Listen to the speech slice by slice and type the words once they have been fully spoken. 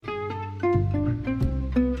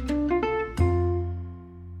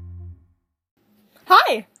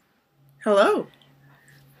Hello.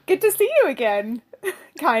 Good to see you again.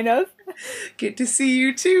 Kind of. Good to see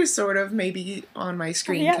you too, sort of, maybe on my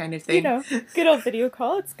screen Yeah, kind of thing. good old video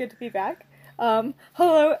call. It's good to be back.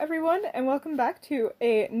 Hello everyone, and welcome back to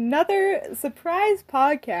another surprise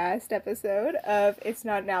podcast episode of It's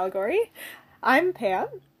Not an Allegory. I'm Pam,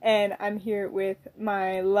 and I'm here with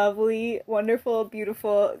my lovely, wonderful,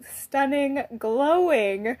 beautiful, stunning,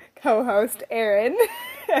 glowing co-host, Erin.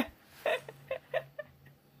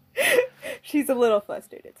 She's a little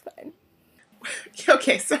flustered, it's fine.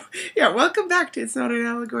 Okay, so yeah, welcome back to It's Not an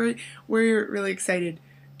Allegory. We're really excited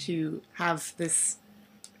to have this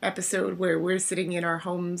episode where we're sitting in our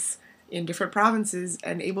homes in different provinces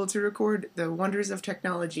and able to record the wonders of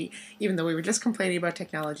technology. Even though we were just complaining about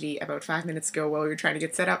technology about 5 minutes ago while we were trying to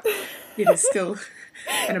get set up, it is still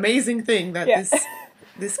an amazing thing that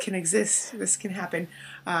this can exist. This can happen.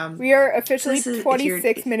 We are officially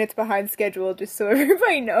 26 minutes behind schedule, just so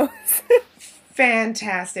everybody knows.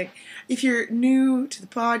 Fantastic. If you're new to the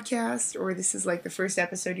podcast, or this is like the first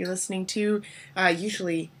episode you're listening to,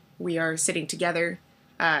 usually we are sitting together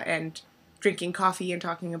and drinking coffee and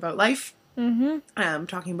talking about life. Mm-hmm.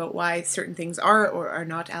 Talking about why certain things are or are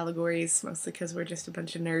not allegories, mostly because we're just a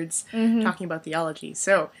bunch of nerds talking about theology.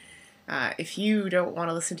 So if you don't want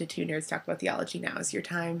to listen to two nerds talk about theology, now is your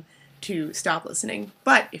time to stop listening.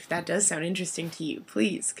 But if that does sound interesting to you,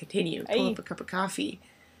 please continue. Pull up a cup of coffee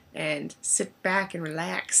and sit back and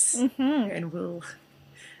relax, and we'll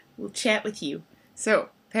chat with you. So,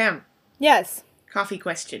 Pam. Yes. Coffee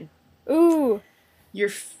question. Ooh.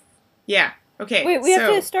 Yeah. Okay. Wait, we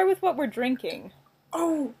have to start with what we're drinking.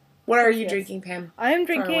 Oh, what are you drinking, Pam? I am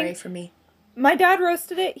drinking. Far away from me. My dad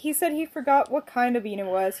roasted it. He said he forgot what kind of bean it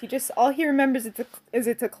was. All he remembers is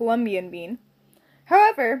it's a Colombian bean.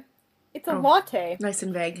 However, it's a latte. Nice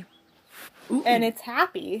and vague. Ooh. And it's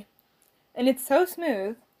happy. And it's so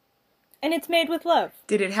smooth. And it's made with love.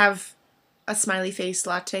 Did it have a smiley face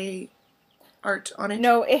latte art on it?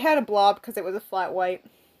 No, it had a blob because it was a flat white.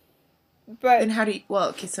 But then how do you... Well,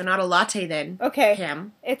 okay, so not a latte then. Okay.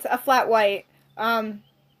 Pam. It's a flat white.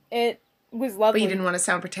 It was lovely. But you didn't want to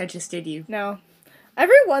sound pretentious, did you? No.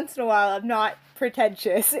 Every once in a while, I'm not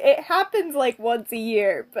pretentious. It happens like once a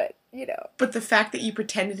year, but, you know. But the fact that you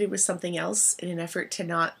pretended it was something else in an effort to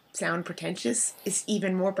not sound pretentious is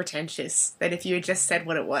even more pretentious than if you had just said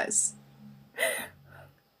what it was.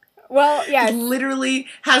 Well, yeah. It literally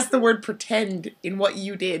has the word pretend in what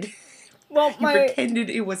you did. Well, you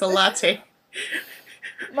pretended it was a latte.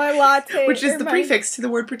 My latte... Which is the prefix to the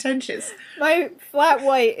word pretentious. My flat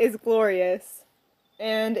white is glorious.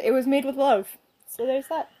 And it was made with love. So there's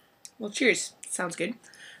that. Well, cheers. Sounds good.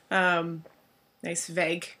 Nice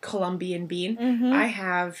vague Colombian bean. Mm-hmm. I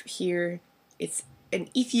have here, it's an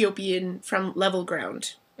Ethiopian from Level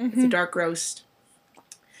Ground. It's a dark roast.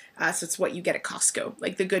 So it's what you get at Costco.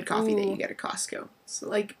 Like the good coffee that you get at Costco. So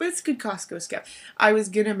but it's good Costco stuff. I was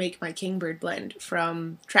gonna make my Kingbird blend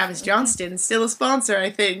from Travis Johnston. Still a sponsor,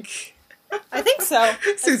 I think. I think so.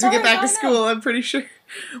 As soon as we get back to school, I'm pretty sure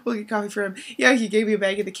we'll get coffee from him. Yeah, he gave me a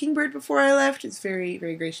bag of the Kingbird before I left. It's very,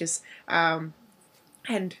 very gracious. And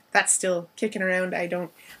that's still kicking around. I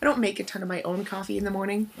don't make a ton of my own coffee in the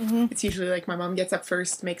morning. It's usually like my mom gets up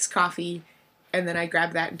first, makes coffee, and then I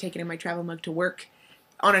grab that and take it in my travel mug to work.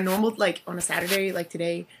 On a normal, on a Saturday, like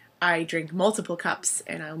today, I drink multiple cups,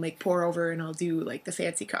 and I'll make pour over, and I'll do, the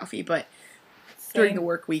fancy coffee, but during the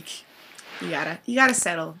work week, you gotta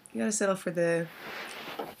settle. You gotta settle for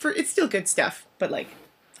it's still good stuff, but,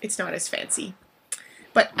 it's not as fancy.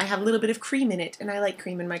 But I have a little bit of cream in it, and I like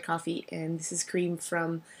cream in my coffee, and this is cream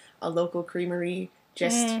from a local creamery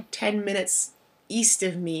just 10 minutes east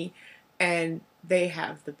of me, and they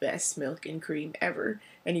have the best milk and cream ever.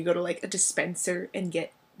 And you go to, a dispenser and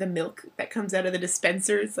get the milk that comes out of the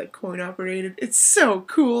dispenser. It's, coin-operated. It's so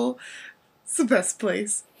cool. It's the best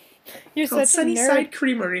place. You're called such a nerd. Sunnyside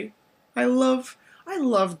Creamery. I love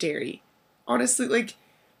dairy. Honestly,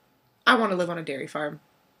 I want to live on a dairy farm.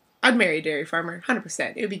 I'd marry a dairy farmer,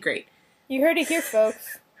 100%. It would be great. You heard it here,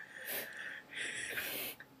 folks.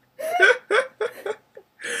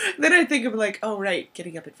 Then I think of oh right,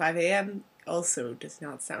 getting up at 5 a.m. also does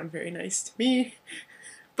not sound very nice to me.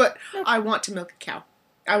 But I want to milk a cow.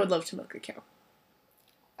 I would love to milk a cow.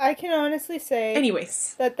 I can honestly say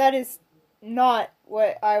anyways, that is not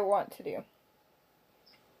what I want to do.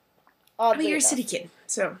 But you're a city kid,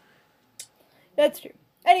 so. That's true.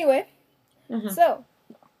 Anyway, so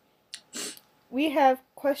we have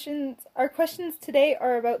questions. Our questions today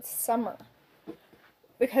are about summer.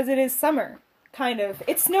 Because it is summer, kind of.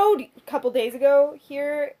 It snowed a couple days ago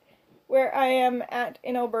here where I am at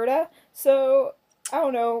in Alberta, so I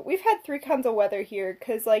don't know. We've had three kinds of weather here,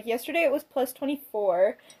 because, like, yesterday it was plus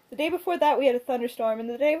 24. The day before that we had a thunderstorm, and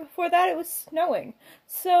the day before that it was snowing.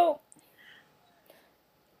 So,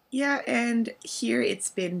 Yeah, and here it's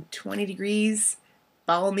been 20 degrees,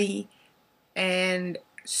 balmy, and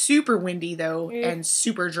super windy though, Yeah. and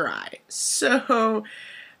super dry. So,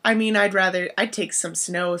 I mean, I'd take some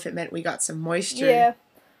snow if it meant we got some moisture. yeah.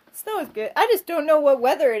 Snow is good. I just don't know what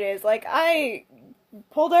weather it is. Like, I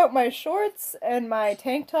pulled out my shorts and my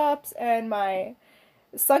tank tops and my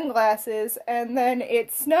sunglasses, and then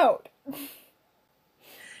it snowed.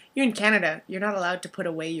 You're in Canada. You're not allowed to put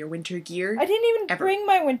away your winter gear. I didn't even Ever. bring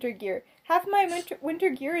my winter gear. Half my winter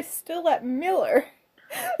gear is still at Miller.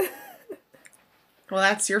 Well,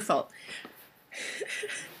 that's your fault.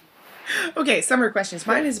 Okay, summer questions.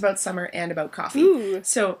 Mine is about summer and about coffee. Ooh.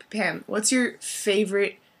 So, Pam, what's your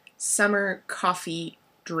favorite summer coffee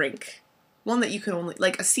drink? One that you can only,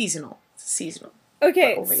 like a seasonal.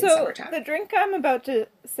 Okay, But only in so summertime. the drink I'm about to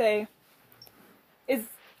say is,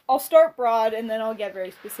 I'll start broad and then I'll get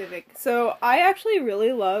very specific. So I actually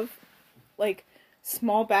really love, like,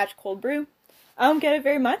 small batch cold brew. I don't get it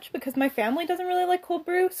very much because my family doesn't really like cold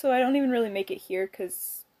brew, so I don't even really make it here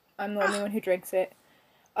because I'm the only one who drinks it.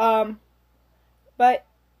 But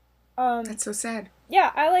That's so sad.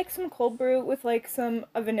 yeah, I like some cold brew with like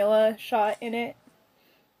a vanilla shot in it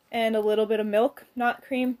and a little bit of milk, not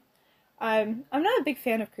cream. I'm not a big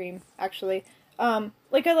fan of cream, actually.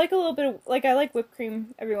 Like I like a little bit of, like, I like whipped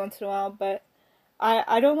cream every once in a while, but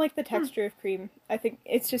I don't like the texture of cream. I think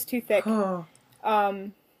it's just too thick. Oh,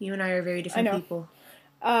 Um, you and I are very different know. people.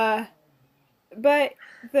 but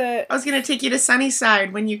I was gonna take you to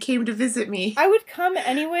Sunnyside when you came to visit me. I would come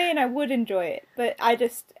anyway and I would enjoy it, but I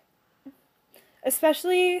just,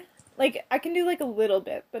 especially, like, I can do like a little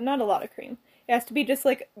bit, but not a lot of cream. It has to be just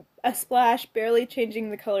like a splash, barely changing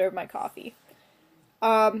the color of my coffee.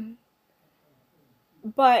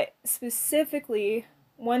 But specifically,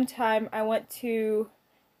 one time I went to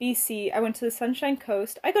BC, I went to the Sunshine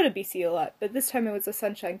Coast. I go to BC a lot, but this time it was the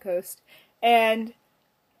Sunshine Coast. And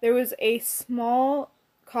there was a small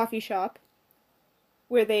coffee shop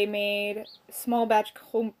where they made small batch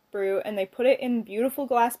cold brew, and they put it in beautiful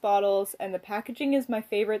glass bottles, and the packaging is my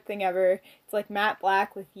favorite thing ever. It's like matte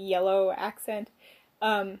black with yellow accent.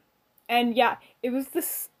 And yeah,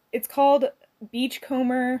 it's called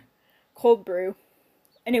Beachcomber Cold Brew,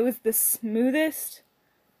 and it was the smoothest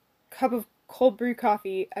cup of cold brew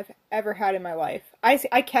coffee I've ever had in my life. I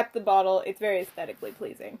kept the bottle. It's very aesthetically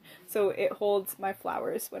pleasing, so it holds my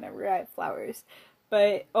flowers whenever I have flowers.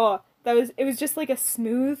 But it was just like a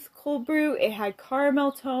smooth cold brew. It had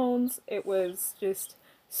caramel tones. It was just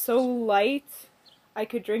so light. I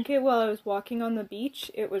could drink it while I was walking on the beach.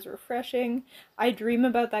 It was refreshing. I dream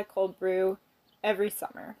about that cold brew every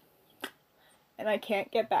summer. And I can't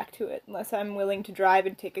get back to it unless I'm willing to drive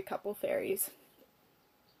and take a couple ferries.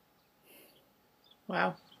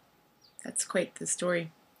 Wow, that's quite the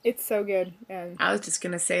story. It's so good. And I was just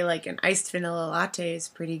gonna say, like, an iced vanilla latte is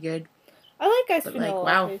pretty good. I like iced But, vanilla like,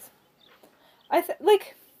 wow. lattes.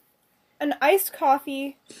 Like, an iced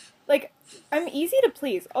coffee, like, I'm easy to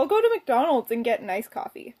please. I'll go to McDonald's and get an iced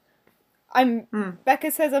coffee.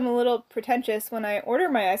 Becca says I'm a little pretentious when I order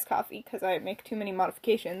my iced coffee because I make too many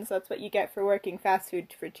modifications. That's what you get for working fast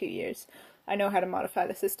food for 2 years. I know how to modify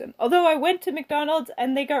the system. Although I went to McDonald's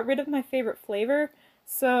and they got rid of my favorite flavor,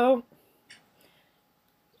 so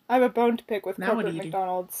I have a bone to pick with Now what corporate do you do?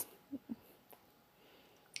 McDonald's.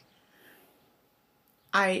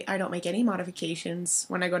 I don't make any modifications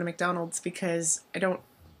when I go to McDonald's because I don't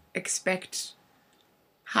expect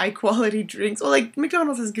high quality drinks. Well, like,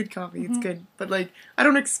 McDonald's has good coffee, it's good, but like, I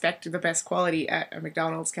don't expect the best quality at a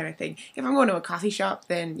McDonald's kind of thing. If I'm going to a coffee shop,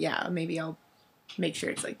 then yeah, maybe I'll make sure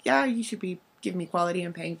it's like, yeah, you should be giving me quality.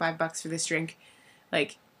 I'm paying $5 for this drink.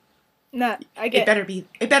 Like, Nah, it better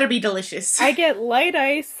be delicious. I get light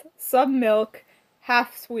ice, some milk,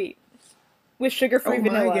 half sweet, with sugar-free Oh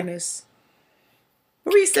vanilla. my goodness.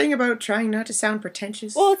 What were you saying about trying not to sound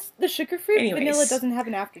pretentious? Well, it's the sugar-free Anyways. vanilla doesn't have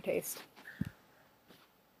an aftertaste.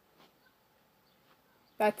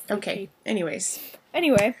 That's the okay. key. Anyways,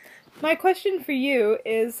 Anyway, my question for you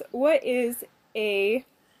is, what was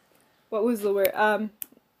the word?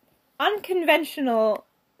 Unconventional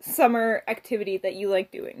summer activity that you like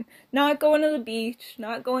doing. Not going to the beach,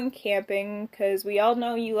 not going camping, because we all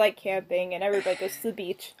know you like camping and everybody goes to the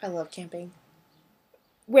beach. I love camping.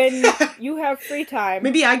 When you have free time.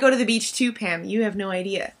 Maybe I go to the beach too, Pam. You have no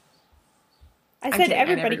idea. I I'm said kidding, I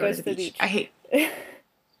never everybody go goes to the beach. I hate.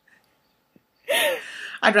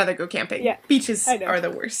 I'd rather go camping. Yeah, Beaches I know. are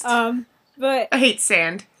the worst. But I hate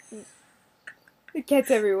sand. it gets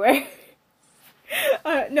everywhere.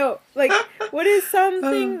 No, like, what is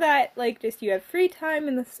something that, like, just you have free time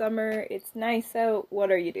in the summer, it's nice out,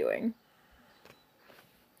 what are you doing?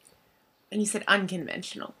 And you said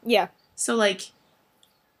unconventional. Yeah. So, like,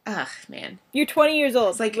 man. You're 20 years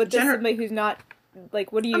old. It's like with somebody who's not,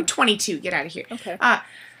 like, what do you... I'm 22. Get out of here. Okay.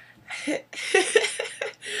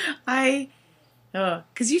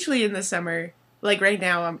 Because usually in the summer, like right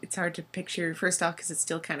now, it's hard to picture, first off, because it's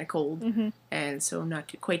still kind of cold. Mm-hmm. And so I'm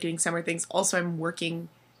not quite doing summer things. Also, I'm working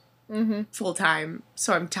full time,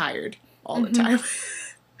 so I'm tired all the time.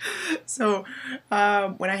 So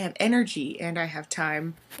when I have energy and I have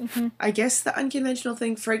time, I guess the unconventional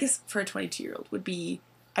thing for a 22-year-old would be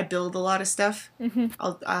I build a lot of stuff.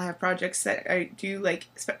 I'll have projects that I do, like,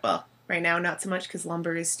 well, right now not so much because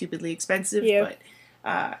lumber is stupidly expensive, but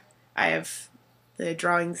I have the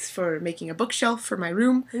drawings for making a bookshelf for my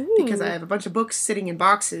room because I have a bunch of books sitting in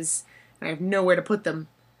boxes and I have nowhere to put them.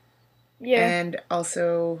 Yeah. And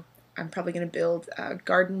also, I'm probably going to build a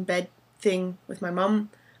garden bed thing with my mom.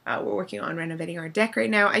 We're working on renovating our deck right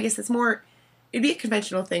now. I guess it's more, it'd be a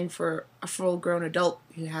conventional thing for a full-grown adult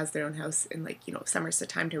who has their own house and, like, you know, summer's the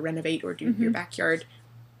time to renovate or do your backyard,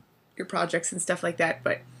 your projects and stuff like that.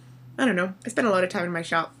 But I don't know. I spend a lot of time in my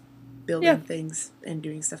shop building things and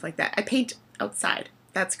doing stuff like that. I paint outside.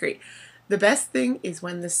 That's great. The best thing is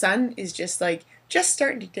when the sun is just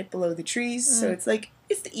starting to dip below the trees. So it's like,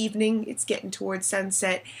 it's the evening. It's getting towards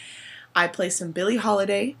sunset. I play some Billie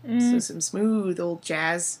Holiday, so some smooth old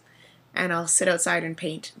jazz, and I'll sit outside and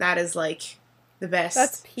paint. That is like the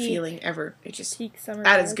best feeling ever. It just peak summer.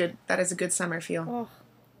 That is good. That is a good summer feel. Oh,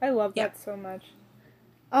 I love that so much.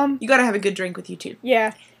 You gotta have a good drink with you too.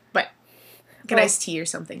 Yeah. But like an iced tea or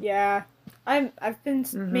something. Yeah. I've been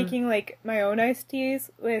making, like, my own iced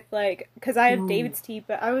teas with, like, because I have David's tea,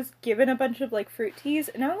 but I was given a bunch of, like, fruit teas,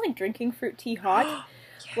 and I don't like drinking fruit tea hot.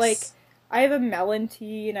 Yes. Like, I have a melon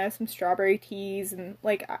tea, and I have some strawberry teas, and,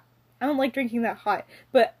 like, I don't like drinking that hot.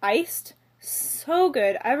 But iced, so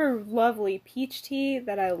good. I have a lovely peach tea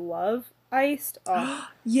that I love iced. Oh.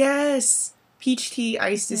 Yes! Peach tea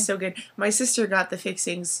iced is so good. My sister got the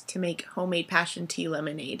fixings to make homemade passion tea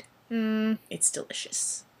lemonade. It's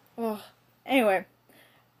delicious. Oh. Anyway,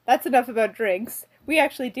 that's enough about drinks. We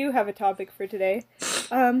actually do have a topic for today.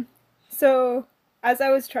 So, as I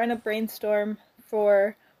was trying to brainstorm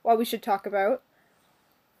for what we should talk about,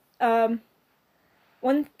 I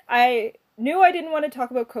knew I didn't want to talk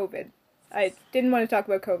about COVID. I didn't want to talk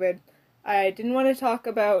about COVID. I didn't want to talk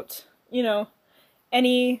about, you know,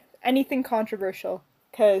 anything controversial,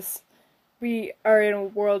 because we are in a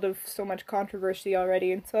world of so much controversy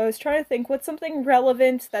already, and so I was trying to think, what's something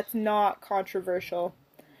relevant that's not controversial?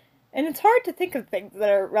 And it's hard to think of things that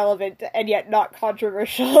are relevant and yet not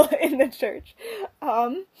controversial in the church.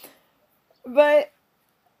 But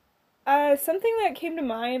something that came to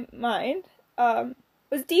my mind was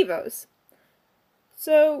Devos.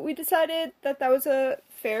 So we decided that was a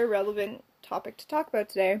fair, relevant topic to talk about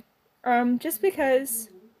today. Just because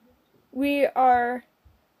we are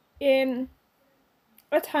in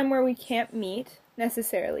a time where we can't meet,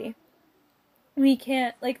 necessarily. We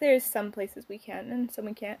can't, like, there's some places we can, and some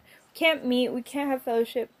we can't. We can't meet, we can't have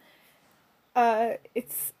fellowship.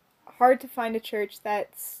 It's hard to find a church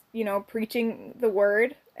that's, you know, preaching the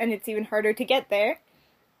word, and it's even harder to get there.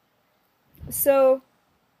 So,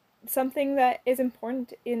 something that is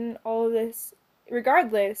important in all of this,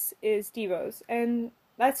 regardless, is Devos. And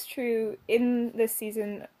that's true in this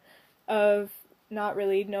season of not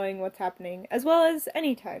really knowing what's happening, as well as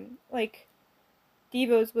any time. Like,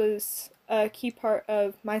 Devos was a key part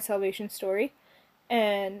of my salvation story,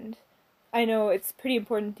 and I know it's pretty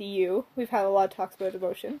important to you. We've had a lot of talks about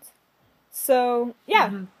devotions. So,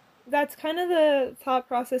 yeah, that's kind of the thought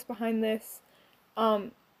process behind this.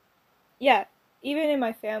 Yeah, even in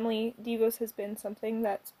my family, Devos has been something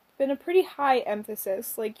that's been a pretty high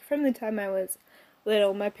emphasis. Like, from the time I was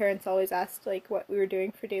little, my parents always asked, like, what we were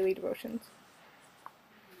doing for daily devotions.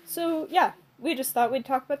 So, yeah, we just thought we'd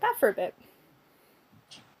talk about that for a bit.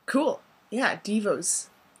 Cool. Yeah, Devos.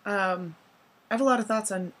 I have a lot of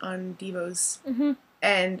thoughts on Devos.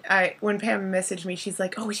 And when Pam messaged me, she's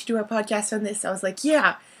like, oh, we should do a podcast on this. I was like,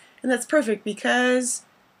 yeah. And that's perfect because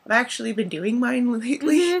I've actually been doing mine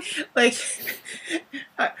lately. Like,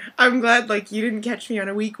 I'm glad, like, you didn't catch me on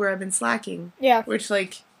a week where I've been slacking. Yeah. Which,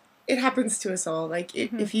 like, it happens to us all. Like,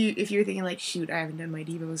 if you're thinking, like, shoot, I haven't done my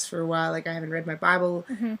Devos for a while, like, I haven't read my Bible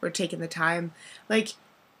or taken the time, like,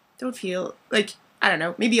 don't feel, like, I don't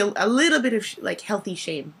know, maybe a little bit of, like, healthy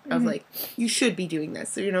shame of, like, you should be doing this.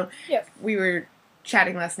 So, you know, we were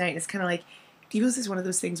chatting last night, and it's kind of like, Devos is one of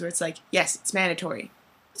those things where it's like, yes, it's mandatory,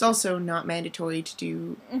 it's also not mandatory to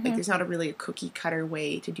do, Mm-hmm. like, there's not really a cookie cutter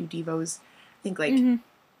way to do Devos. I think, like, Mm-hmm.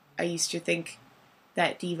 I used to think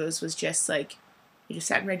that Devos was just, like, you just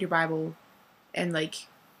sat and read your Bible, and, like,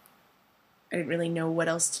 I didn't really know what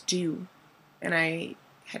else to do. And I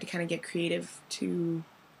had to kind of get creative to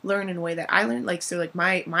learn in a way that I learned. Like, so, like,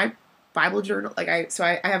 my Bible journal, like, I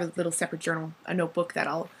have a little separate journal, a notebook that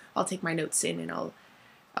I'll take my notes in, and I'll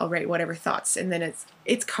write whatever thoughts, and then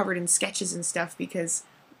it's covered in sketches and stuff, because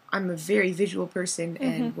I'm a very visual person,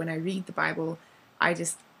 and when I read the Bible, I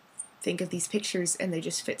just think of these pictures, and they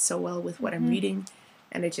just fit so well with what I'm reading,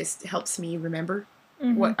 and it just helps me remember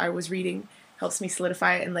what I was reading, helps me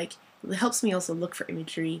solidify it, and, like, it helps me also look for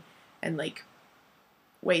imagery and, like,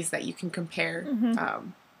 ways that you can compare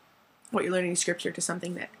what you're learning in scripture to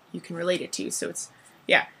something that you can relate it to. So it's,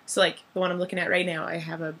 yeah. So, like, the one I'm looking at right now, I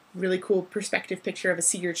have a really cool perspective picture of a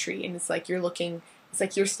cedar tree, and it's like it's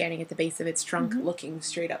like you're standing at the base of its trunk looking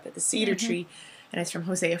straight up at the cedar tree, and it's from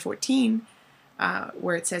Hosea 14,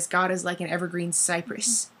 where it says, God is like an evergreen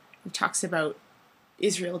cypress. It talks about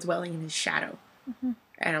Israel dwelling in his shadow.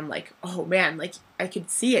 And I'm like, oh man, like, I could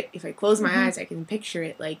see it. If I close my eyes, I can picture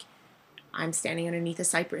it. Like, I'm standing underneath a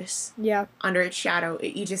cypress. Yeah. Under its shadow.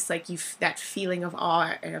 You just, like, that feeling of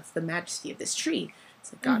awe and of the majesty of this tree.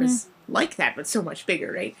 It's like God is like that, but so much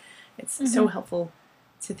bigger, right? It's so helpful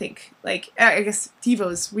to think. Like, I guess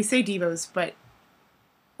Devos, we say Devos, but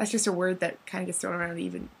that's just a word that kind of gets thrown around,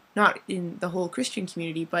 even not in the whole Christian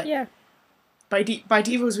community, but by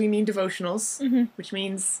Devos we mean devotionals, which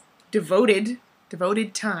means devoted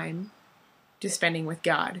time to spending with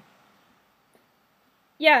God.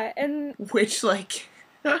 Yeah, and which, like,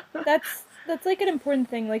 that's like an important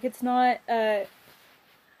thing. Like, it's not a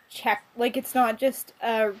check. Like, it's not just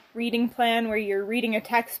a reading plan where you're reading a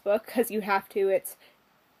textbook because you have to. It's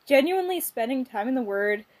genuinely spending time in the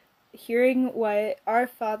Word, hearing what our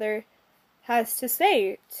Father has to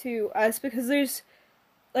say to us, because there's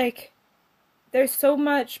so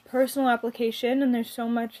much personal application, and there's so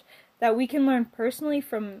much that we can learn personally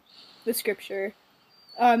from the Scripture.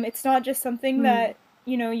 It's not just something that,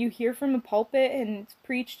 you hear from a pulpit and it's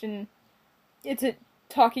preached, and it's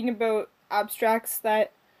talking about abstracts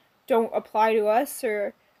that don't apply to us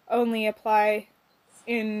or only apply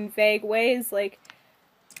in vague ways, like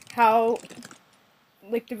how,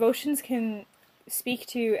 like, devotions can speak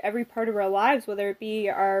to every part of our lives, whether it be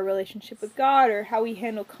our relationship with God, or how we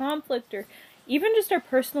handle conflict, or even just our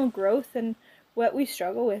personal growth and what we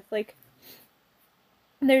struggle with. Like,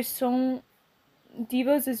 Devos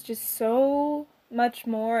is just so much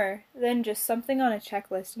more than just something on a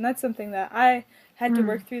checklist, and that's something that I had to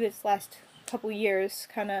work through this last couple years,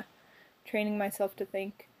 kind of training myself to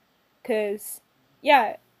think, because,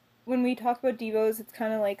 yeah, when we talk about Devos, it's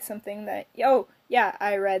kind of like something that,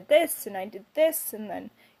 I read this, and I did this, and then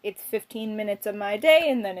it's 15 minutes of my day,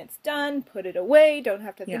 and then it's done, put it away, don't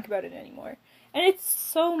have to think about it anymore. And it's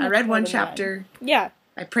so much I read more one than chapter. That. Yeah.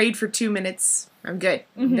 I prayed for 2 minutes. I'm good.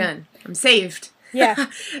 I'm done. I'm saved. Yeah.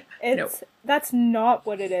 That's not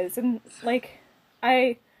what it is. And, like,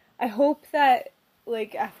 I hope that,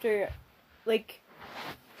 like, after, like,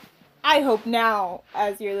 I hope now,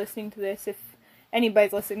 as you're listening to this, if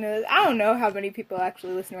anybody's listening to this, I don't know how many people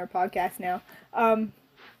actually listen to our podcast now.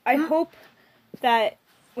 I hope that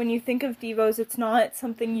when you think of Devos, it's not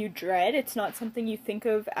something you dread. It's not something you think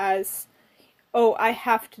of as, oh, I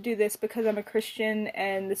have to do this because I'm a Christian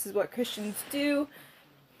and this is what Christians do.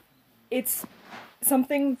 It's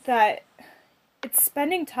something that, it's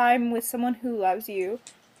spending time with someone who loves you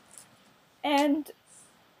and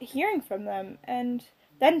hearing from them and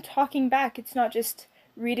then talking back. It's not just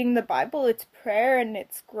reading the Bible, it's prayer and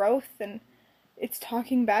it's growth and it's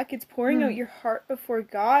talking back. It's pouring out your heart before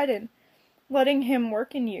God and letting Him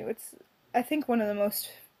work in you. I think Devos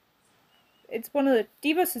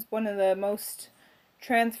is one of the most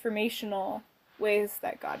transformational ways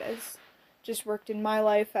that God has just worked in my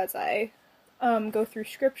life as I go through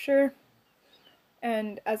Scripture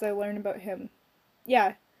and as I learn about Him.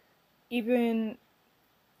 Yeah, even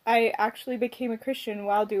I actually became a Christian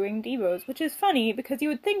while doing Devos, which is funny because you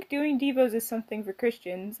would think doing Devos is something for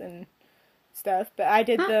Christians and stuff, but I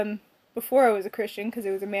did them before I was a Christian because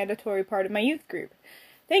it was a mandatory part of my youth group.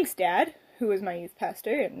 Thanks, Dad, who was my youth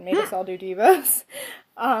pastor and made us all do Devos.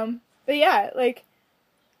 But yeah, like,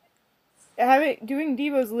 doing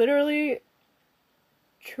Devos literally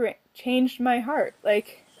changed my heart.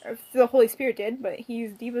 Like, the Holy Spirit did, but He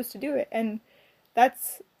used Devos to do it, and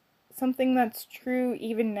that's something that's true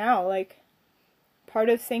even now. Like, part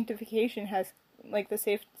of sanctification has, like,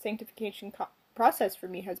 the sanctification process for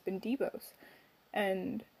me has been Devos,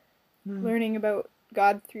 and learning about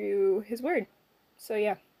God through His Word. So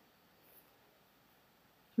yeah.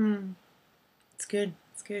 It's good.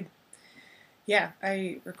 It's good. Yeah,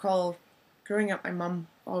 I recall growing up, my mom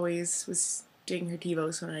always was doing her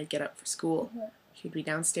devos when I'd get up for school. She'd be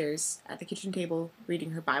downstairs at the kitchen table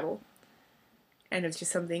reading her Bible. And it was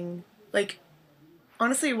just something, like,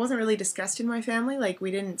 honestly, it wasn't really discussed in my family. Like,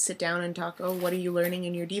 we didn't sit down and talk, oh, what are you learning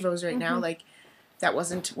in your devos right now? Like, that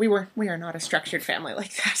wasn't, we are not a structured family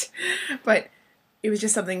like that. But it was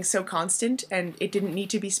just something so constant, and it didn't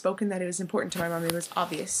need to be spoken that it was important to my mom. It was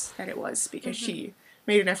obvious that it was, because she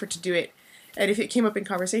made an effort to do it. And if it came up in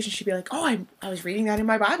conversation, she'd be like, oh, I was reading that in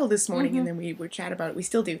my Bible this morning, and then we would chat about it. We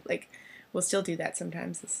still do. Like, we'll still do that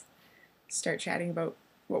sometimes, is start chatting about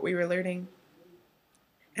what we were learning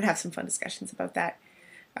and have some fun discussions about that.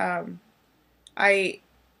 I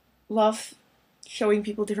love showing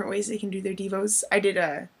people different ways they can do their devos. I did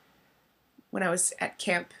when I was at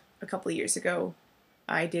camp a couple of years ago,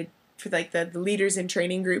 I did, for like the leaders in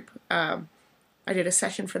training group, I did a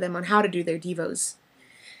session for them on how to do their devos.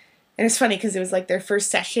 And it's funny because it was like their first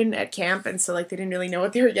session at camp, and so like they didn't really know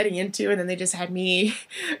what they were getting into, and then they just had me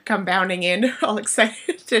come bounding in, all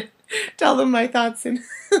excited to tell them my thoughts, and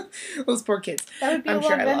those poor kids. That would be a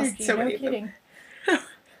lot of energy, no kidding.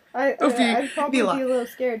 I'd probably be a little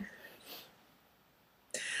scared.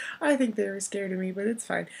 I think they were scared of me, but it's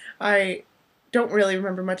fine. I don't really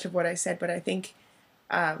remember much of what I said, but I think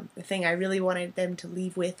the thing I really wanted them to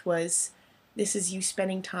leave with was, this is you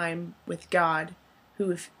spending time with God,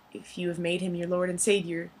 who, if you have made him your Lord and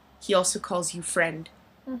Savior, he also calls you friend.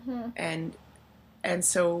 And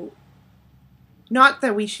so, not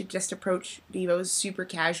that we should just approach devos super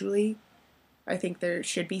casually. I think there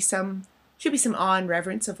should be some awe and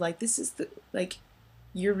reverence of like, this is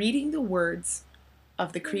you're reading the words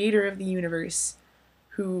of the creator of the universe,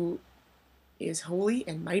 who is holy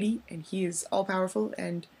and mighty, and he is all powerful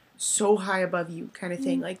and so high above you, kind of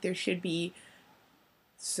thing. Like, there should be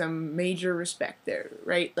some major respect there,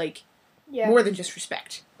 right? Like, more than just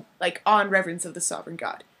respect, like awe and reverence of the sovereign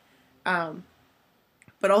God.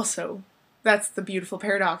 But also, that's the beautiful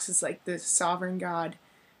paradox, is like the sovereign God,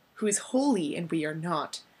 who is holy and we are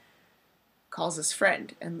not, calls us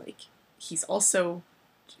friend, and like he's also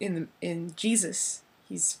in Jesus,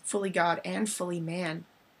 he's fully God and fully man,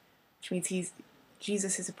 which means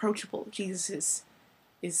Jesus is approachable. Jesus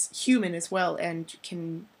is human as well, and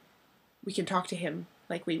we can talk to him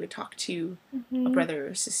like we would talk to a brother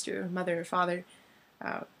or sister, or mother or father.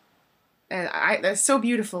 And that's so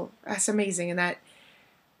beautiful. That's amazing, and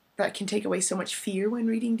that can take away so much fear when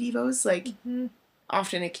reading devos. Like,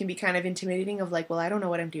 often it can be kind of intimidating of like, well, I don't know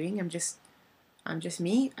what I'm doing. I'm just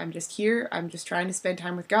me. I'm just here. I'm just trying to spend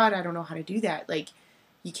time with God. I don't know how to do that. Like,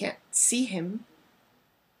 you can't see him,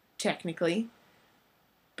 technically.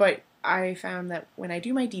 But I found that when I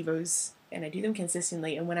do my devos, and I do them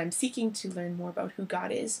consistently, and when I'm seeking to learn more about who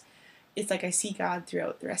God is, it's like I see God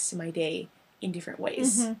throughout the rest of my day in different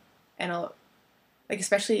ways. And I'll, like,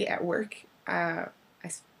 especially at work, I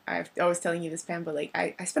was telling you this, Pam, but like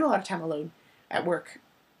I spend a lot of time alone at work,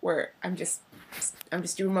 where I'm just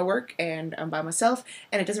doing my work and I'm by myself,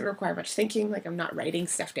 and it doesn't require much thinking. Like, I'm not writing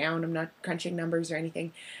stuff down, I'm not crunching numbers or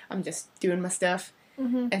anything. I'm just doing my stuff.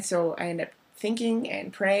 And so I end up thinking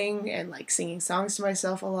and praying and like singing songs to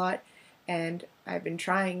myself a lot. And I've been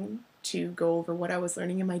trying to go over what I was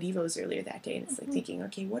learning in my devos earlier that day, and it's like thinking,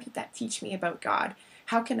 okay, what did that teach me about God?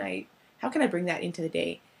 How can I bring that into the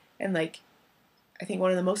day? And like, I think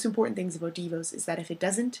one of the most important things about devos is that if it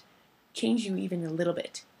doesn't change you even a little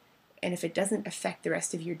bit, and if it doesn't affect the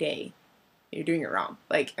rest of your day, you're doing it wrong.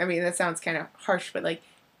 Like, I mean, that sounds kind of harsh, but like,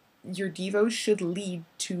 your devos should lead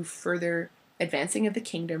to further advancing of the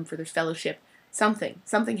kingdom, further fellowship.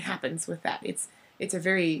 Something happens with that. It's a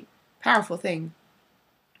very powerful thing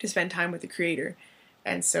to spend time with the Creator.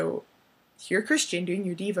 And so, if you're a Christian doing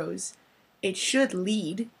your devos, it should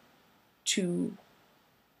lead to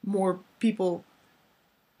more people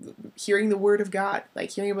hearing the word of God, like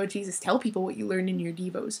hearing about Jesus. Tell people what you learned in your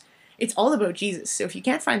devos. It's all about Jesus. So if you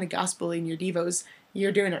can't find the gospel in your devos,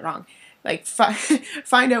 you're doing it wrong. Like,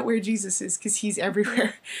 find out where Jesus is, because he's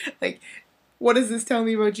everywhere. Like, what does this tell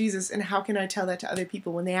me about Jesus, and how can I tell that to other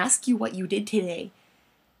people? When they ask you what you did today,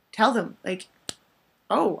 tell them, like,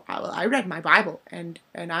 oh, I read my Bible, and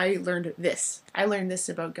I learned this. I learned this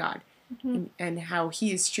about God, and how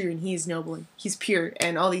he is true, and he is noble, and he's pure,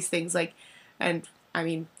 and all these things. Like, and I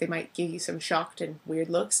mean, they might give you some shocked and weird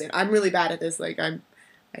looks, and I'm really bad at this. Like,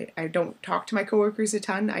 I don't talk to my coworkers a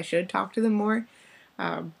ton. I should talk to them more.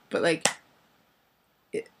 But like,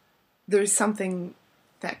 there's something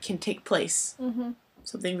that can take place.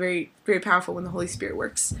 Something very, very powerful when the Holy Spirit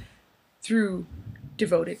works through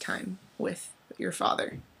devoted time with your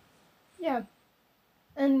Father. Yeah.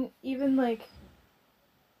 And even, like,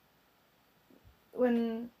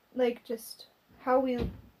 when, like, just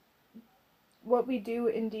what we do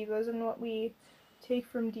in Devos and what we take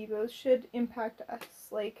from Devos should impact us.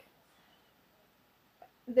 Like,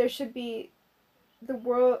 there should be the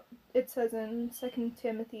world, it says in 2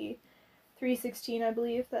 Timothy 3:16, I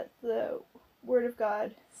believe, that the Word of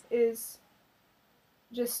God is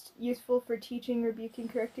just useful for teaching, rebuking,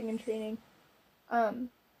 correcting, and training.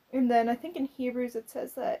 And then I think in Hebrews it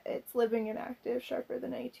says that it's living and active, sharper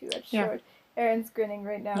than any two-edged sword. Aaron's grinning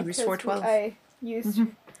right now Hebrews because 4:12.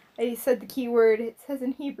 I said the key word. It says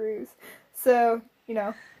in Hebrews, so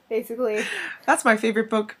basically. That's my favorite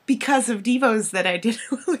book because of Devos that I did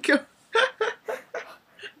a while ago.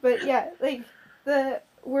 But yeah, like, the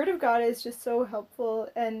Word of God is just so helpful,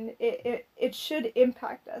 and it should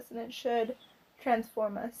impact us, and it should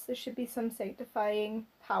transform us. There should be some sanctifying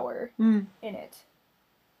power in it.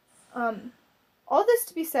 All this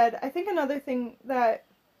to be said, I think another thing that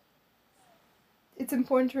it's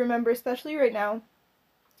important to remember, especially right now,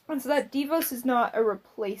 is that Devos is not a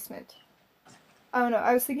replacement. I don't know,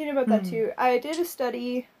 I was thinking about that too. I did a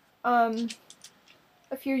study a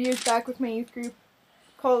few years back with my youth group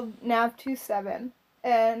called Nav 27,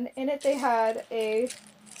 and in it they had an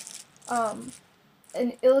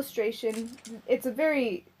illustration. It's a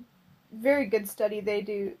very, very good study.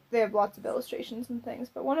 They have lots of illustrations and things,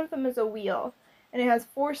 but one of them is a wheel, and it has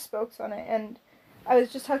 4 spokes on it, and I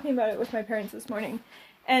was just talking about it with my parents this morning,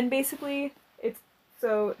 and basically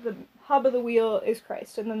so the hub of the wheel is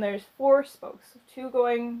Christ, and then there's 4 spokes, 2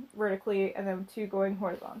 going vertically and then 2 going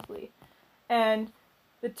horizontally, and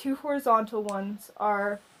the 2 horizontal ones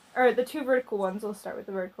or the 2 vertical ones, we'll start with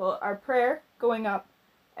the vertical, are prayer, going up,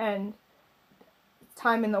 and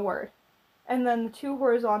time in the Word. And then the 2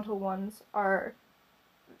 horizontal ones are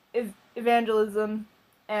evangelism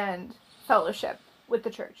and fellowship with the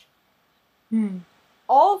church.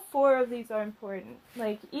 All 4 of these are important.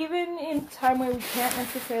 Like, even in time where we can't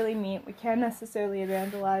necessarily meet, we can't necessarily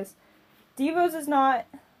evangelize, Devos is not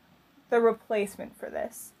the replacement for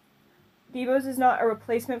this. Devos is not a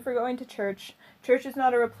replacement for going to church. Church is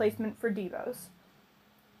not a replacement for Devos.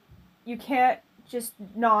 You can't just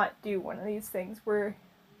not do one of these things.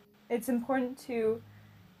 It's important to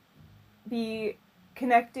be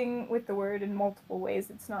connecting with the Word in multiple ways.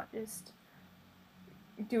 It's not just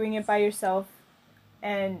doing it by yourself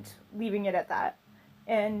and leaving it at that.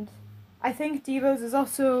 And I think Devos is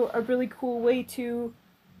also a really cool way to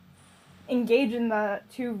engage in the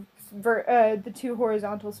 2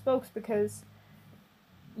 horizontal spokes, because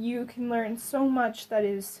you can learn so much that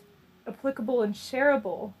is applicable and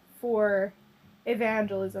shareable for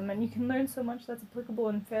evangelism, and you can learn so much that's applicable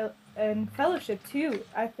in fellowship too.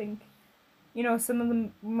 I think, some of the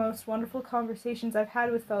most wonderful conversations I've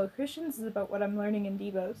had with fellow Christians is about what I'm learning in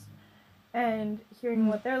Devos, and hearing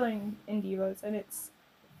what they're learning in Devos, and it's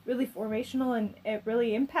really formational, and it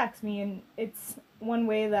really impacts me, and it's one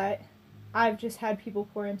way that I've just had people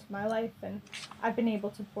pour into my life, and I've been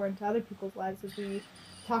able to pour into other people's lives as we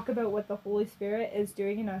talk about what the Holy Spirit is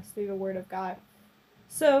doing in us through the Word of God.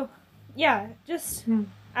 So, yeah, just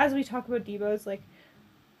as we talk about Devos, like,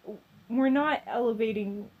 we're not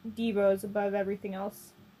elevating Devos above everything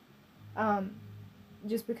else,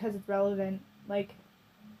 just because it's relevant. Like,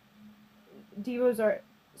 Devos are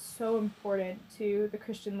so important to the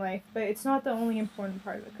Christian life, but it's not the only important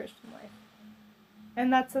part of the Christian life.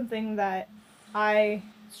 And that's something that I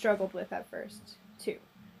struggled with at first, too.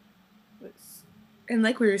 And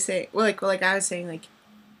like we were saying, like I was saying, like,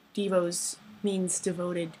 Devos means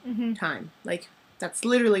devoted time. Like, that's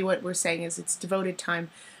literally what we're saying, is it's devoted time,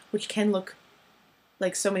 which can look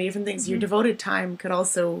like so many different things. Your devoted time could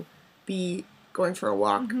also be going for a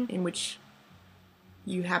walk, in which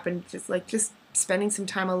you happen to just spending some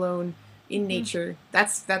time alone in nature.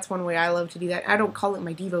 That's one way I love to do that. I don't call it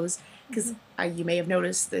my Devos, because you may have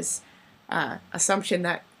noticed this assumption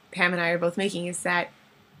that Pam and I are both making, is that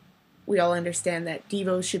we all understand that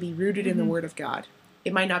Devos should be rooted in the Word of God.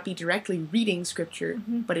 It might not be directly reading Scripture,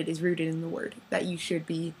 but it is rooted in the Word. That you should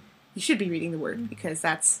be reading the Word, because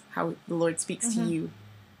that's how the Lord speaks to you,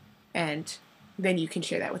 and then you can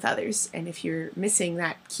share that with others. And if you're missing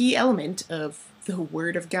that key element of the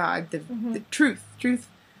Word of God, the truth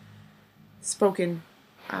spoken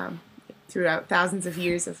throughout thousands of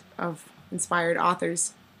years of inspired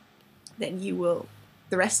authors, then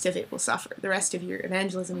the rest of it will suffer. The rest of your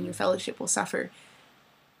evangelism and your fellowship will suffer,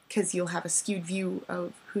 because you'll have a skewed view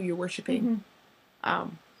of who you're worshiping.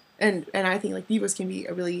 And I think, like, Devos can be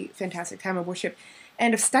a really fantastic time of worship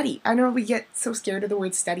and of study. I know we get so scared of the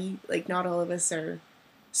word study. Like, not all of us are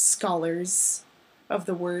scholars of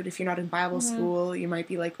the word. If you're not in Bible school, you might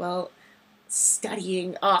be like, well,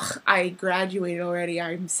 studying, ugh, I graduated already.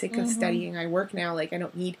 I'm sick of studying. I work now. Like, I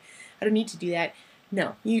don't need to do that.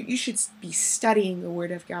 No, you should be studying the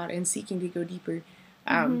Word of God and seeking to go deeper.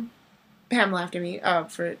 Pam laughed at me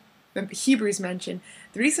for the Hebrews mention.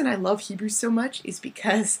 The reason I love Hebrews so much is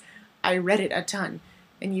because I read it a ton.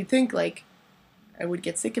 And you'd think, like, I would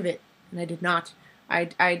get sick of it, and I did not.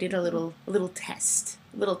 I did a little test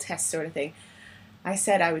sort of thing. I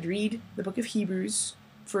said I would read the book of Hebrews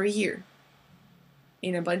for a year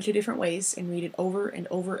in a bunch of different ways and read it over and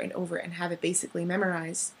over and over and have it basically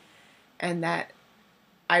memorized, and that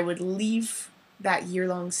I would leave that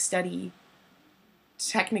year-long study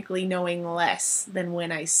technically knowing less than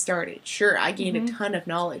when I started. Sure, I gained a ton of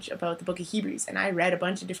knowledge about the book of Hebrews, and I read a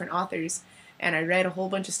bunch of different authors, and I read a whole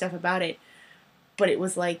bunch of stuff about it, but it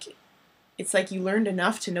was like, it's like you learned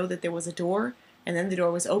enough to know that there was a door, and then the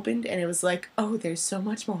door was opened, and it was like, oh, there's so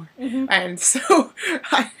much more. And so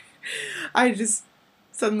I just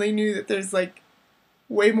suddenly knew that there's like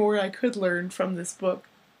way more I could learn from this book.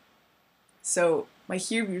 So my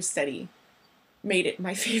Hebrew study made it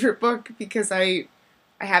my favorite book because I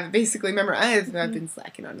have it basically memorized. I've been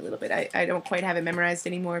slacking on it a little bit. I don't quite have it memorized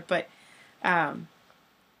anymore, but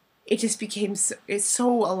it just became it's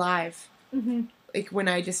so alive. Like when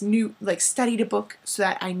I just knew, like studied a book so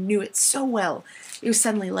that I knew it so well, it was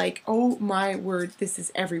suddenly like, oh my word, this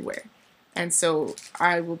is everywhere. And so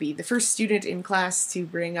I will be the first student in class to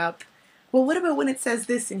bring up, well, what about when it says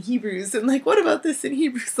this in Hebrews? And like, what about this in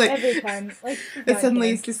Hebrews? Like Every time. Like, and suddenly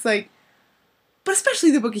it's just like, but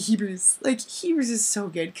especially the book of Hebrews. Like, Hebrews is so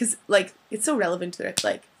good because, like, it's so relevant to it.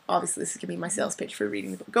 Like, obviously, this is going to be my sales pitch for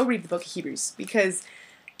reading the book. Go read the book of Hebrews because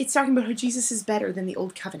it's talking about how Jesus is better than the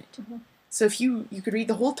Old Covenant. So if you could read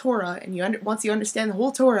the whole Torah, and once you understand the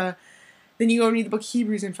whole Torah, then you go read the book of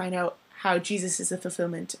Hebrews and find out how Jesus is the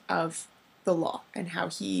fulfillment of the law and how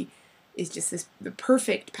he is just the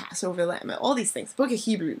perfect Passover lamb. All these things. The book of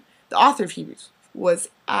Hebrews, the author of Hebrews, was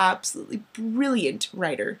absolutely brilliant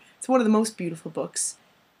writer. It's one of the most beautiful books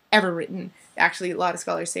ever written. Actually, a lot of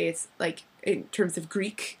scholars say it's like, in terms of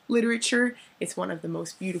Greek literature, it's one of the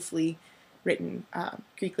most beautifully written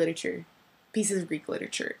pieces of Greek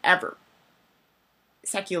literature ever.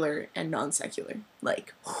 Secular and non-secular.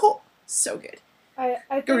 Like, oh, so good. I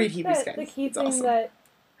Go read think Hebrews, that guys. the key It's thing awesome. that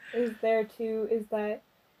is there too is that,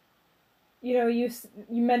 you know, you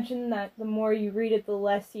mentioned that the more you read it, the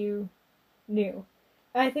less you knew.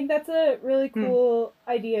 And I think that's a really cool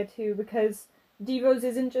idea too, because Devos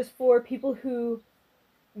isn't just for people who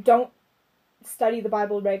don't study the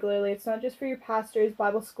Bible regularly. It's not just for your pastors,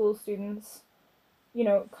 Bible school students, you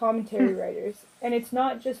know, commentary writers. And it's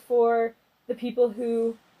not just for the people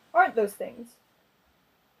who aren't those things.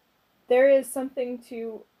 There is something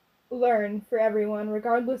to learn for everyone,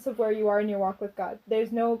 regardless of where you are in your walk with God.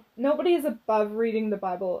 Nobody is above reading the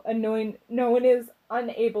Bible, and no one is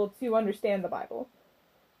unable to understand the Bible.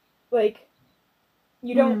 Like,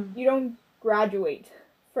 you don't graduate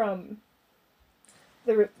from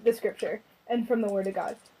the scripture and from the Word of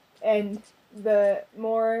God. And the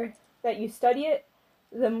more that you study it,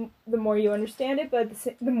 the more you understand it, but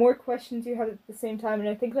the more questions you have at the same time. And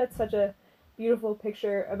I think that's such a beautiful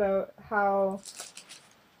picture about how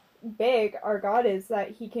big our God is,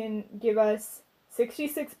 that he can give us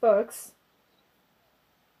 66 books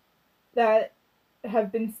that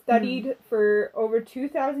have been studied for over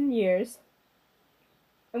 2,000 years,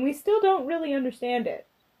 and we still don't really understand it.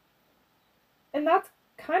 And that's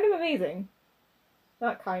kind of amazing.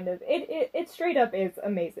 Not kind of. It straight up is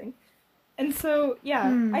amazing. And so,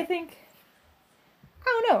 yeah, I think, I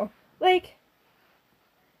don't know, like,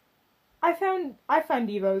 I find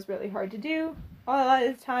Devos really hard to do a lot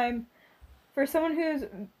of the time. For someone who's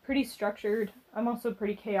pretty structured, I'm also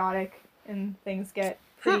pretty chaotic, and things get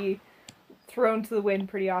pretty thrown to the wind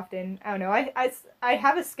pretty often. I don't know, I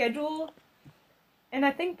have a schedule, and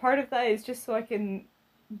I think part of that is just so I can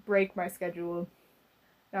break my schedule.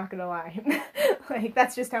 Not gonna lie. Like,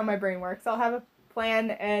 that's just how my brain works. I'll have a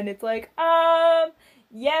plan, and it's like,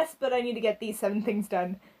 yes, but I need to get these 7 things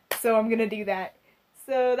done, so I'm gonna do that.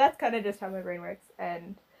 So that's kind of just how my brain works,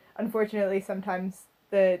 and unfortunately sometimes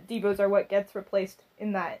the Devos are what gets replaced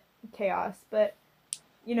in that chaos. But,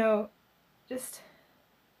 you know, just,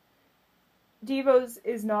 Devos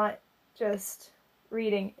is not just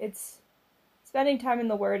reading, it's spending time in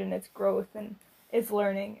the Word, and it's growth, and it's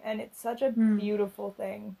learning, and it's such a beautiful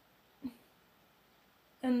thing.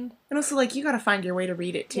 And also, like, you gotta find your way to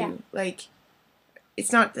read it, too. Yeah. Like,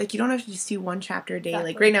 it's not, like, you don't have to just do one chapter a day.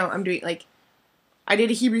 Exactly. Like, right now, I'm doing, like, I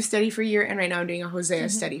did a Hebrew study for a year, and right now I'm doing a Hosea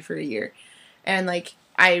study for a year. And, like,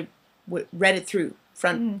 I read it through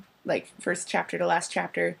front, like first chapter to last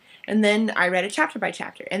chapter. And then I read it chapter by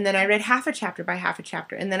chapter. And then I read half a chapter by half a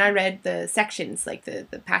chapter. And then I read the sections, like the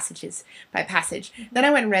passages by passage. Then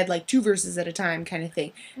I went and read like 2 verses at a time kind of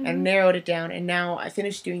thing. And narrowed it down. And now I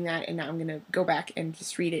finished doing that. And now I'm going to go back and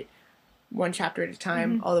just read it 1 chapter at a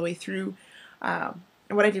time all the way through.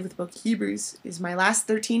 And what I did with the book of Hebrews is my last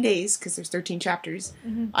 13 days, because there's 13 chapters,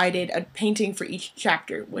 I did a painting for each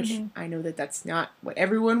chapter, which I know that that's not what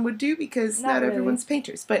everyone would do, because not really. everyone's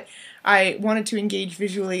painters. But I wanted to engage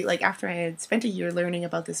visually, like after I had spent a year learning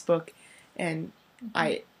about this book, and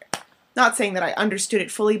I, not saying that I understood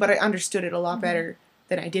it fully, but I understood it a lot better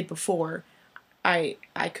than I did before. I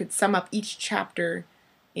could sum up each chapter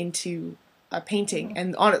into a painting,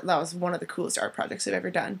 and that was one of the coolest art projects I've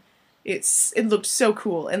ever done. It looked so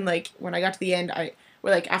cool, and like when I got to the end,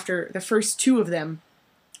 after the first 2 of them,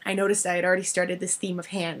 I noticed I had already started this theme of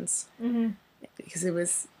hands, because it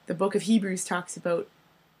was the book of Hebrews talks about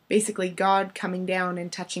basically God coming down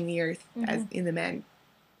and touching the earth as in the man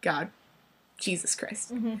God, Jesus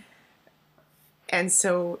Christ, and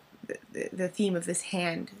so the theme of this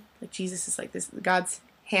hand, like Jesus is like this, God's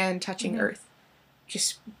hand touching earth,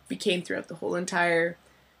 just became throughout the whole entire.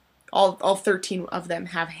 All 13 of them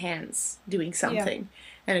have hands doing something.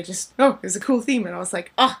 And it just, it was a cool theme. And I was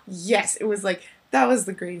like, yes. It was like, that was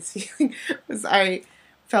the greatest feeling. I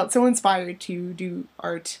felt so inspired to do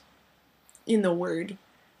art in the Word.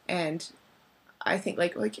 And I think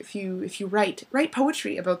like if you write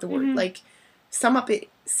poetry about the Word, like sum up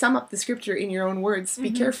the scripture in your own words.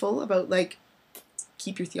 Be careful about like,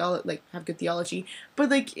 keep your theology, like have good theology. But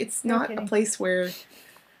like, it's not a place where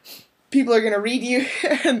people are going to read you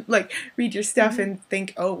and like read your stuff and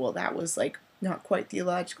think, oh, well, that was like not quite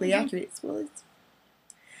theologically accurate.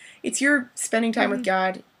 It's your spending time with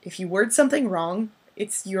God. If you word something wrong,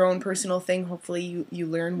 it's your own personal thing. Hopefully you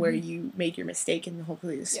learn where you made your mistake, and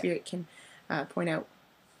hopefully the Spirit can point out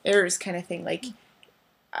errors kind of thing. Like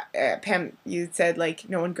Pam, you said like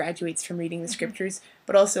no one graduates from reading the scriptures,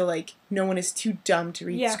 but also like no one is too dumb to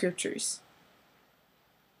read scriptures.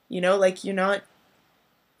 You know, like you're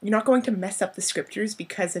not going to mess up the scriptures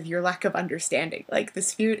because of your lack of understanding. Like, the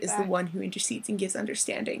Spirit is the one who intercedes and gives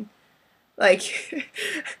understanding. Like,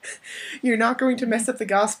 you're not going to mess up the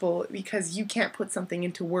gospel because you can't put something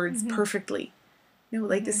into words perfectly. No,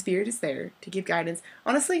 like, the Spirit is there to give guidance.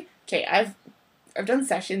 Honestly, okay, I've done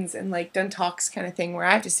sessions and, like, done talks kind of thing where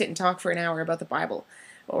I have to sit and talk for an hour about the Bible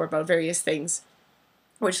or about various things.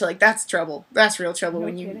 Which, like, that's trouble. That's real trouble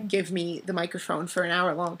when you give me the microphone for an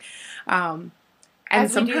hour long. And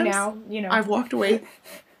as sometimes we do now, you know. I've walked away.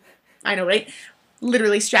 I know, right?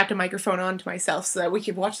 Literally strapped a microphone onto myself so that we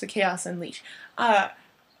could watch the chaos unleash. But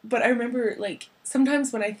I remember, like,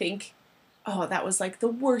 sometimes when I think, oh, that was, like, the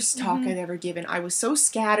worst talk I've ever given. I was so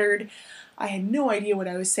scattered. I had no idea what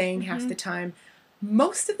I was saying half the time.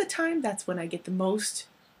 Most of the time, that's when I get the most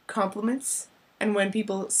compliments. And when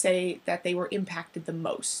people say that they were impacted the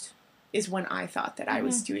most is when I thought that I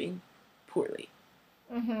was doing poorly.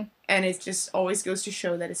 And it just always goes to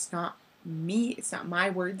show that it's not me, it's not my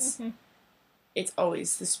words, it's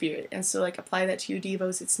always the Spirit. And so, like, apply that to your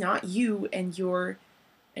devos. It's not you and your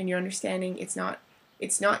understanding. It's not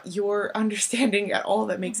your understanding at all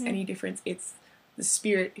that makes any difference. It's the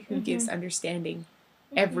Spirit who gives understanding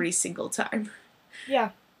every single time. Yeah.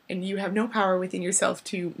 And you have no power within yourself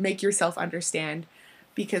to make yourself understand,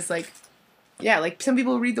 because, like, like some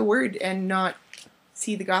people read the Word and not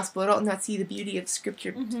see the gospel at all, not see the beauty of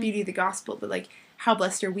Scripture, the beauty of the gospel. But, like, how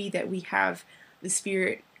blessed are we that we have the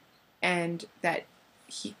Spirit and that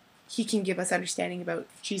he can give us understanding about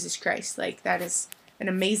Jesus Christ. Like, that is an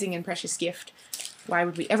amazing and precious gift. Why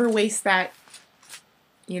would we ever waste that?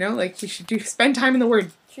 You know, like, we should spend time in the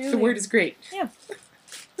Word. Truly. The Word is great. Yeah.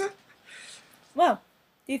 Well,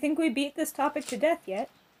 do you think we beat this topic to death yet?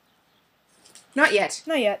 Not yet.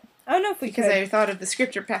 Not yet. I don't know if we could. Because I thought of the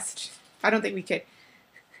scripture passage. I don't think we could.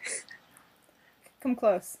 Come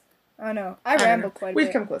close. I know. I ramble quite a bit.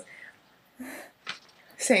 We've come close.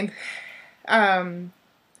 Same. I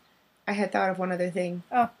had thought of one other thing.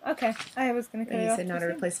 Oh, okay. I was going to cut it off. You said not a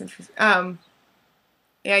replacement for...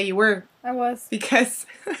 yeah, you were. I was. Because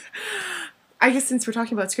I guess since we're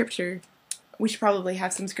talking about scripture, we should probably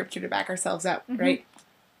have some scripture to back ourselves up, right?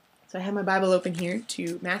 So I have my Bible open here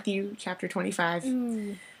to Matthew chapter 25,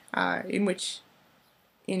 in which,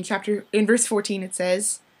 in verse 14 it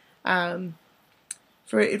says,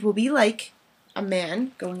 for it will be like a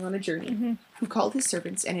man going on a journey who called his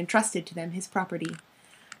servants and entrusted to them his property.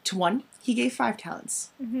 To one he gave 5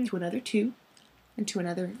 talents, to another 2, and to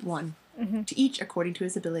another 1, to each according to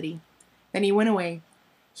his ability. Then he went away,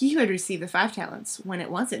 He who had received the 5 talents went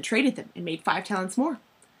at once and traded them and made 5 talents more.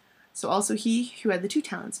 So also he who had the 2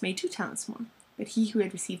 talents made 2 talents more. But he who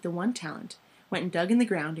had received the 1 talent went and dug in the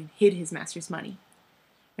ground and hid his master's money.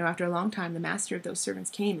 Now after a long time the master of those servants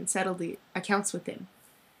came and settled the accounts with him.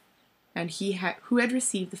 And who had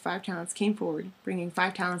received the 5 talents came forward, bringing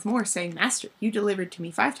 5 talents more, saying, Master, you delivered to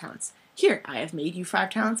me 5 talents. Here, I have made you 5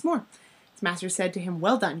 talents more. His master said to him,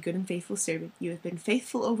 Well done, good and faithful servant. You have been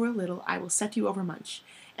faithful over a little, I will set you over much.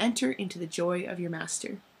 Enter into the joy of your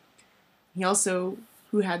master. He also,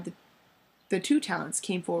 who had the 2 talents,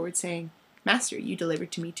 came forward, saying, Master, you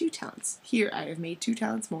delivered to me 2 talents. Here, I have made 2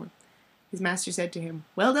 talents more. His master said to him,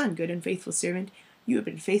 Well done, good and faithful servant. You have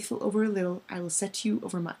been faithful over a little, I will set you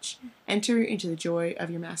over much. Enter into the joy of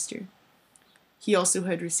your master. He also who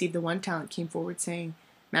had received the 1 talent came forward, saying,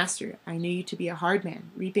 Master, I knew you to be a hard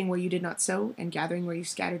man, reaping where you did not sow, and gathering where you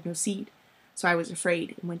scattered no seed. So I was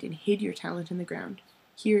afraid, and went and hid your talent in the ground.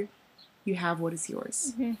 Here you have what is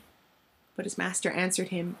yours. Mm-hmm. But his master answered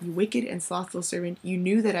him, You wicked and slothful servant, you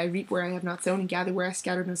knew that I reap where I have not sown, and gather where I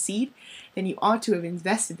scattered no seed? Then you ought to have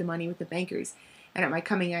invested the money with the bankers, and at my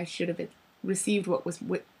coming I should have received what was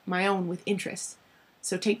my own with interest.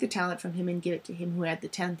 So take the talent from him and give it to him who had the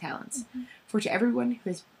 10 talents. Mm-hmm. For to everyone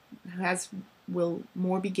who has will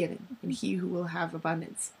more be given, and he who will have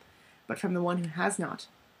abundance. But from the one who has not,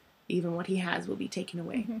 even what he has will be taken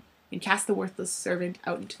away. Mm-hmm. And cast the worthless servant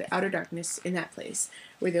out into the outer darkness, in that place,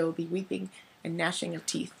 where there will be weeping and gnashing of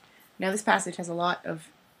teeth. Now this passage has a lot of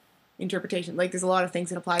interpretation. Like, there's a lot of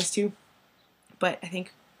things it applies to, but I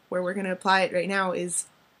think where we're going to apply it right now is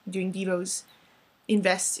doing devos,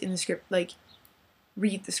 invest in the script, like,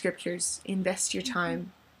 read the scriptures, invest your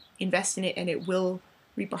time, invest in it, and it will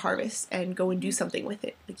reap a harvest, and go and do something with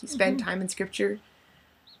it. Like, you spend time in scripture,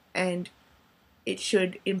 and it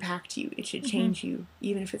should impact you. It should change you.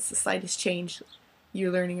 Even if it's the slightest change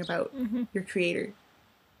you're learning about your creator.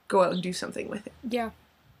 Go out and do something with it. Yeah.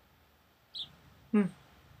 All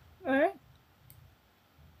right.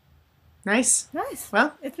 Nice.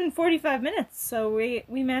 Well, it's been 45 minutes, so we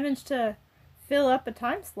managed to fill up a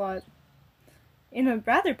time slot in a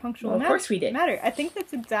rather punctual manner. Of course we did. I think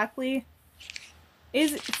that's exactly...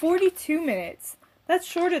 is 42 minutes. That's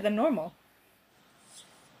shorter than normal.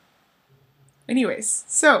 Anyways,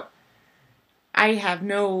 so I have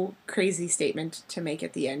no crazy statement to make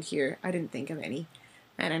at the end here. I didn't think of any.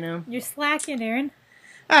 I don't know. You're slacking, Aaron.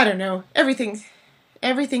 I don't know.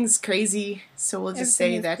 Everything's crazy, so we'll just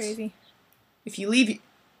say that crazy. If you leave,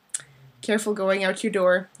 careful going out your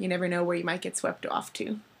door. You never know where you might get swept off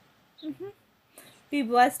to. Be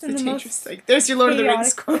blessed in the most... Like, there's your Lord of the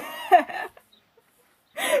Rings quote.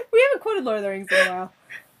 We haven't quoted Lord of the Rings in a while.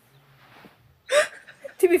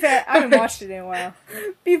 To be fair, I haven't watched it in a while.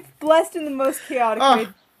 Be blessed in the most chaotic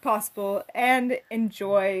way possible, and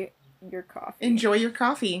enjoy your coffee. Enjoy your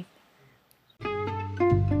coffee.